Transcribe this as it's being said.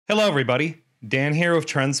Hello everybody, Dan here with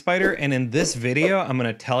TrendSpider, and in this video I'm going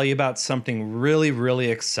to tell you about something really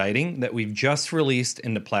exciting that we've just released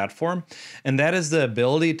in the platform, and that is the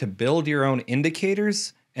ability to build your own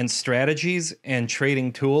indicators and strategies and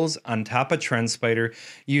trading tools on top of TrendSpider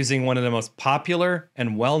using one of the most popular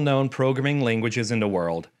and well-known programming languages in the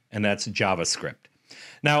world, and that's JavaScript.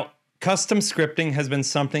 Now, custom scripting has been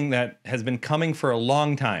something that has been coming for a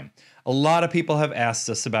long time. A lot of people have asked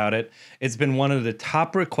us about it. It's been one of the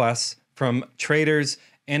top requests from traders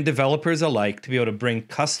and developers alike to be able to bring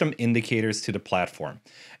custom indicators to the platform.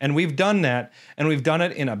 And we've done that, and we've done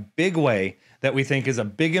it in a big way that we think is a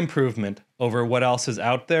big improvement over what else is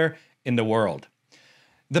out there in the world.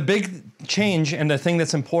 The big change and the thing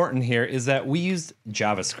that's important here is that we used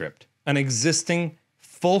JavaScript, an existing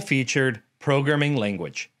full-featured programming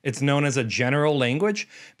language. It's known as a general language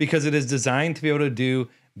because it is designed to be able to do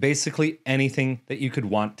basically anything that you could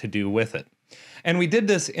want to do with it. And we did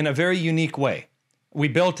this in a very unique way. We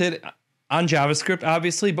built it on JavaScript,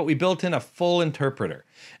 obviously, but we built in a full interpreter.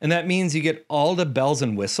 And that means you get all the bells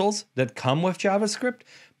and whistles that come with JavaScript,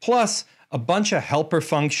 plus a bunch of helper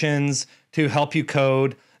functions to help you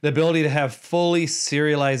code, the ability to have fully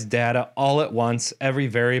serialized data all at once. Every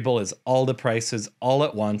variable is all the prices all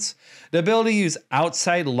at once. The ability to use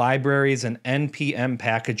outside libraries and NPM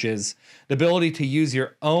packages. The ability to use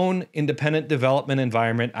your own independent development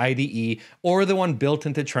environment, IDE, or the one built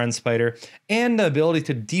into TrendSpider. And the ability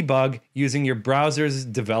to debug using your browser's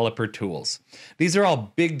developer tools. These are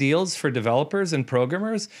all big deals for developers and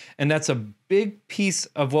programmers, and that's a big piece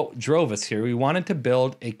of what drove us here. We wanted to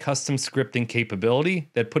build a custom scripting capability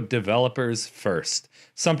that put developers first,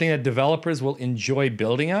 something that developers will enjoy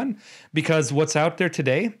building on, because what's out there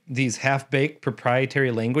today, these half-baked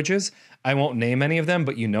proprietary languages, I won't name any of them,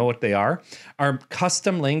 but you know what they are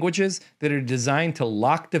custom languages that are designed to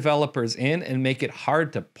lock developers in and make it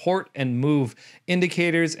hard to port and move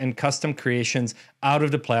indicators and custom creations out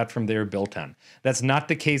of the platform they were built on. That's not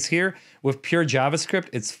the case here. With pure JavaScript,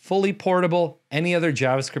 it's fully portable. Any other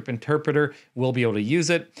JavaScript interpreter will be able to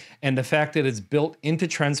use it. And the fact that it's built into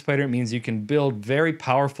TrendSpider means you can build very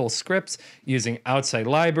powerful scripts using outside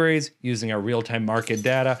libraries, using our real-time market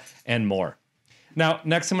data, and more. Now,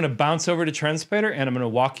 next I'm going to bounce over to TrendSpider and I'm going to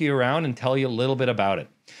walk you around and tell you a little bit about it.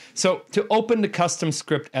 So to open the custom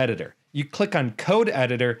script editor, you click on Code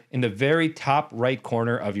Editor in the very top right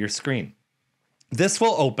corner of your screen. This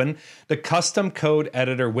will open the custom code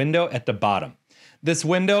editor window at the bottom. This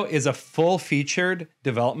window is a full-featured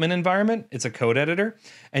development environment. It's a code editor,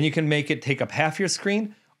 and you can make it take up half your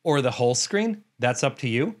screen or the whole screen. That's up to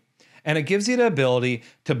you. And it gives you the ability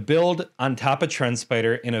to build on top of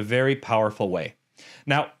TrendSpider in a very powerful way.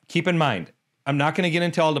 Now, keep in mind, I'm not going to get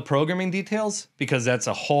into all the programming details because that's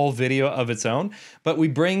a whole video of its own, but we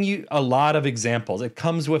bring you a lot of examples. It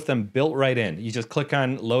comes with them built right in. You just click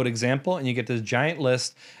on Load Example and you get this giant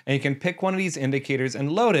list, and you can pick one of these indicators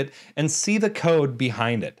and load it and see the code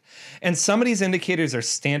behind it. And some of these indicators are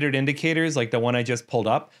standard indicators like the one I just pulled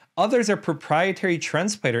up. Others are proprietary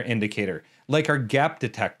TrendSpider indicator, like our gap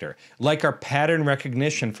detector, like our pattern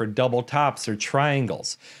recognition for double tops or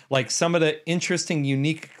triangles, like some of the interesting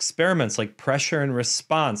unique experiments like pressure and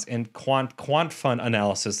response and quant fun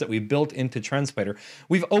analysis that we built into TrendSpider.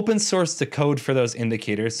 We've open sourced the code for those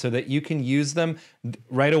indicators so that you can use them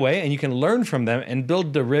right away and you can learn from them and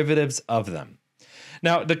build derivatives of them.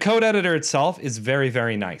 Now, the code editor itself is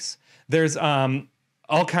very nice. There's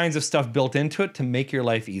all kinds of stuff built into it to make your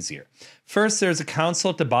life easier. First, there's a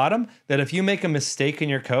console at the bottom that if you make a mistake in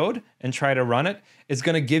your code and try to run it, it's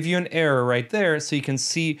going to give you an error right there so you can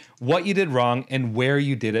see what you did wrong and where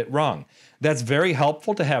you did it wrong. That's very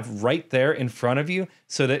helpful to have right there in front of you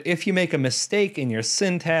so that if you make a mistake in your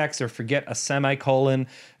syntax or forget a semicolon,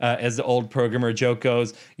 as the old programmer joke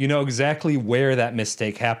goes, you know exactly where that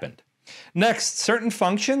mistake happened. Next, certain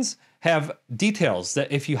functions have details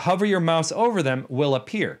that if you hover your mouse over them will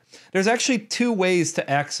appear. There's actually two ways to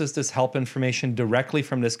access this help information directly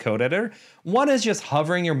from this code editor. One is just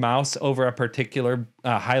hovering your mouse over a particular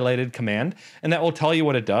highlighted command, and that will tell you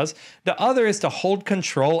what it does. The other is to hold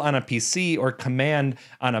Control on a PC or Command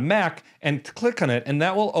on a Mac and click on it, and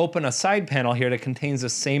that will open a side panel here that contains the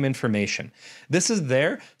same information. This is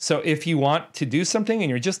there, so if you want to do something and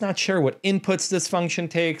you're just not sure what inputs this function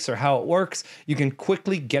takes or how it works, you can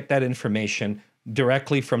quickly get that information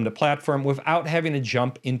directly from the platform without having to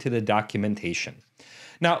jump into the documentation.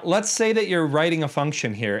 Now, let's say that you're writing a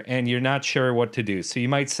function here and you're not sure what to do. So you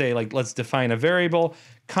might say, like, let's define a variable,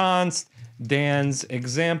 const Dan's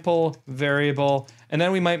example variable, And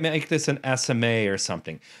then we might make this an SMA or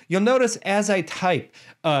something. You'll notice as I type,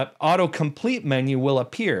 autocomplete menu will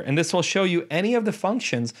appear, and this will show you any of the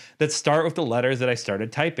functions that start with the letters that I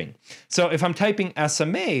started typing. So if I'm typing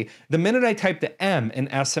SMA, the minute I type the M in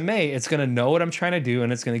SMA, it's going to know what I'm trying to do,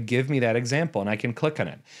 and it's going to give me that example, and I can click on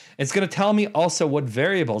it. It's going to tell me also what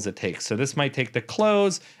variables it takes. So this might take the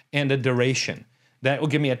close and the duration. That will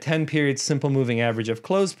give me a 10-period simple moving average of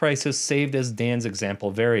close prices saved as Dan's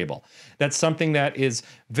example variable. That's something that is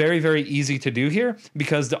very, very easy to do here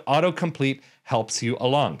because the autocomplete helps you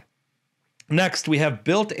along. Next, we have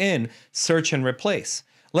built-in search and replace.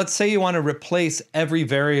 Let's say you want to replace every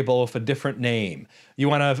variable with a different name. You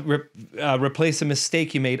want to replace a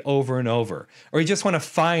mistake you made over and over, or you just want to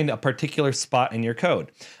find a particular spot in your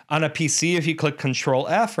code. On a PC, if you click Control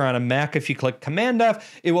F, or on a Mac, if you click Command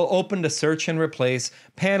F, it will open the search and replace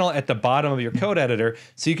panel at the bottom of your code editor,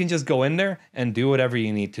 so you can just go in there and do whatever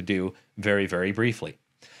you need to do very, very briefly.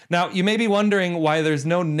 Now, you may be wondering why there's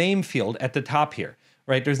no name field at the top here.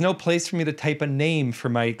 Right? There's no place for me to type a name for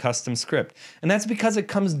my custom script. And that's because it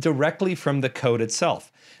comes directly from the code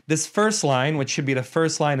itself. This first line, which should be the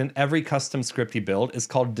first line in every custom script you build, is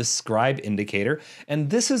called describe indicator. And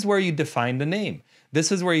this is where you define the name.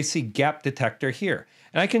 This is where you see gap detector here.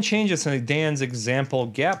 And I can change this in Dan's example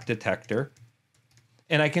gap detector.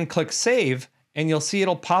 And I can click save, and you'll see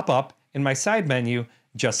it'll pop up in my side menu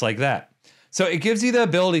just like that. So it gives you the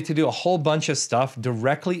ability to do a whole bunch of stuff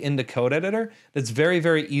directly in the code editor that's very,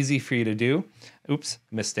 very easy for you to do. Oops,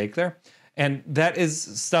 mistake there. And that is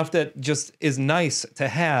stuff that just is nice to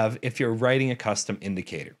have if you're writing a custom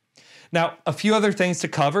indicator. Now, a few other things to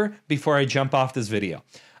cover before I jump off this video.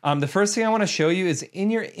 The first thing I want to show you is in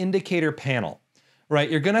your indicator panel, right?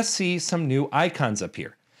 You're going to see some new icons up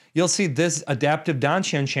here. You'll see this adaptive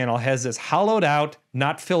Danshan channel has this hollowed out,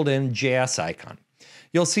 not filled in JS icon.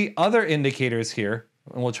 You'll see other indicators here,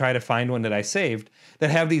 and we'll try to find one that I saved, that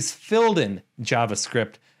have these filled in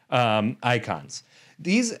JavaScript icons.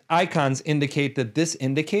 These icons indicate that this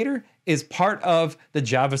indicator is part of the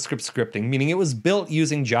JavaScript scripting, meaning it was built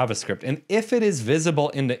using JavaScript. And if it is visible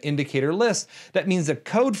in the indicator list, that means the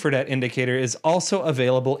code for that indicator is also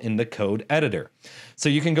available in the code editor. So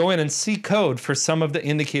you can go in and see code for some of the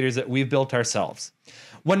indicators that we've built ourselves.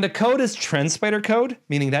 When the code is TrendSpider code,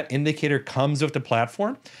 meaning that indicator comes with the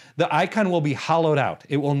platform, the icon will be hollowed out.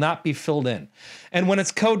 It will not be filled in. And when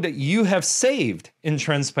it's code that you have saved in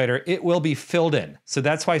TrendSpider, it will be filled in. So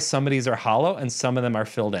that's why some of these are hollow and some of them are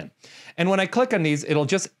filled in. And when I click on these, it'll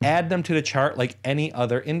just add them to the chart like any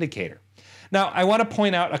other indicator. Now, I want to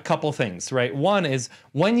point out a couple things, right? One is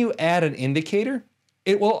when you add an indicator,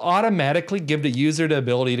 it will automatically give the user the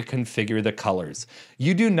ability to configure the colors.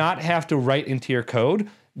 You do not have to write into your code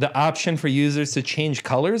the option for users to change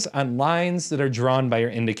colors on lines that are drawn by your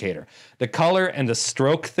indicator. The color and the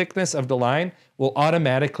stroke thickness of the line will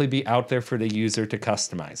automatically be out there for the user to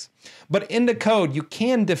customize. But in the code, you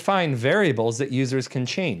can define variables that users can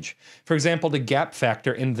change. For example, the gap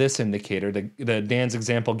factor in this indicator, the Dan's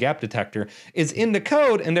example gap detector, is in the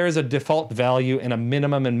code, and there is a default value and a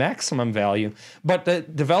minimum and maximum value. But the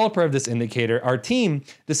developer of this indicator, our team,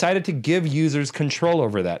 decided to give users control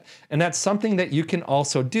over that. And that's something that you can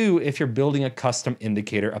also do if you're building a custom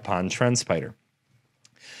indicator upon TrendSpider.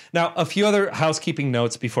 Now, a few other housekeeping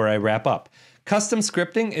notes before I wrap up. Custom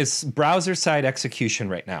scripting is browser-side execution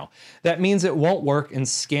right now. That means it won't work in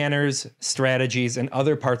scanners, strategies, and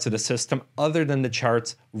other parts of the system other than the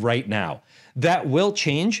charts right now. That will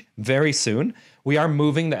change very soon. We are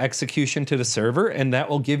moving the execution to the server, and that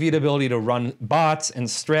will give you the ability to run bots and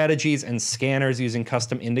strategies and scanners using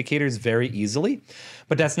custom indicators very easily.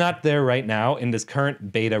 But that's not there right now in this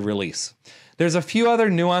current beta release. There's a few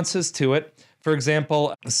other nuances to it. For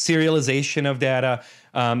example, serialization of data.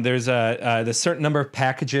 There's a certain number of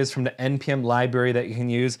packages from the NPM library that you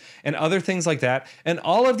can use and other things like that. And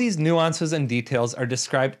all of these nuances and details are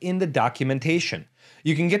described in the documentation.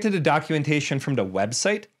 You can get to the documentation from the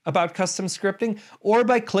website about custom scripting or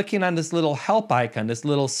by clicking on this little help icon, this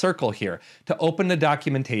little circle here, to open the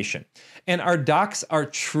documentation. And our docs are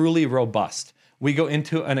truly robust. We go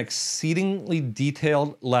into an exceedingly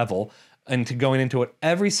detailed level into going into what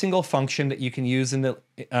every single function that you can use in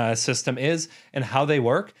the system is and how they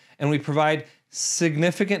work. And we provide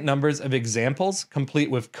significant numbers of examples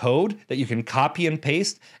complete with code that you can copy and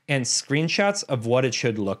paste and screenshots of what it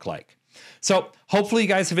should look like. So hopefully you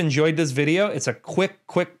guys have enjoyed this video. It's a quick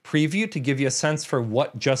preview to give you a sense for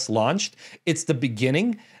what just launched. It's the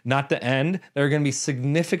beginning, not the end. There are going to be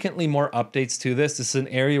significantly more updates to this. This is an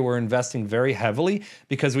area we're investing very heavily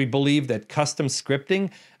because we believe that custom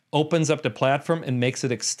scripting opens up the platform and makes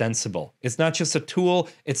it extensible. It's not just a tool,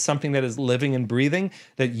 it's something that is living and breathing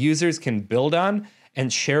that users can build on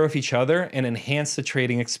and share with each other and enhance the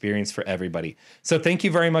trading experience for everybody. So thank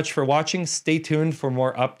you very much for watching. Stay tuned for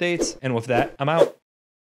more updates. And with that, I'm out.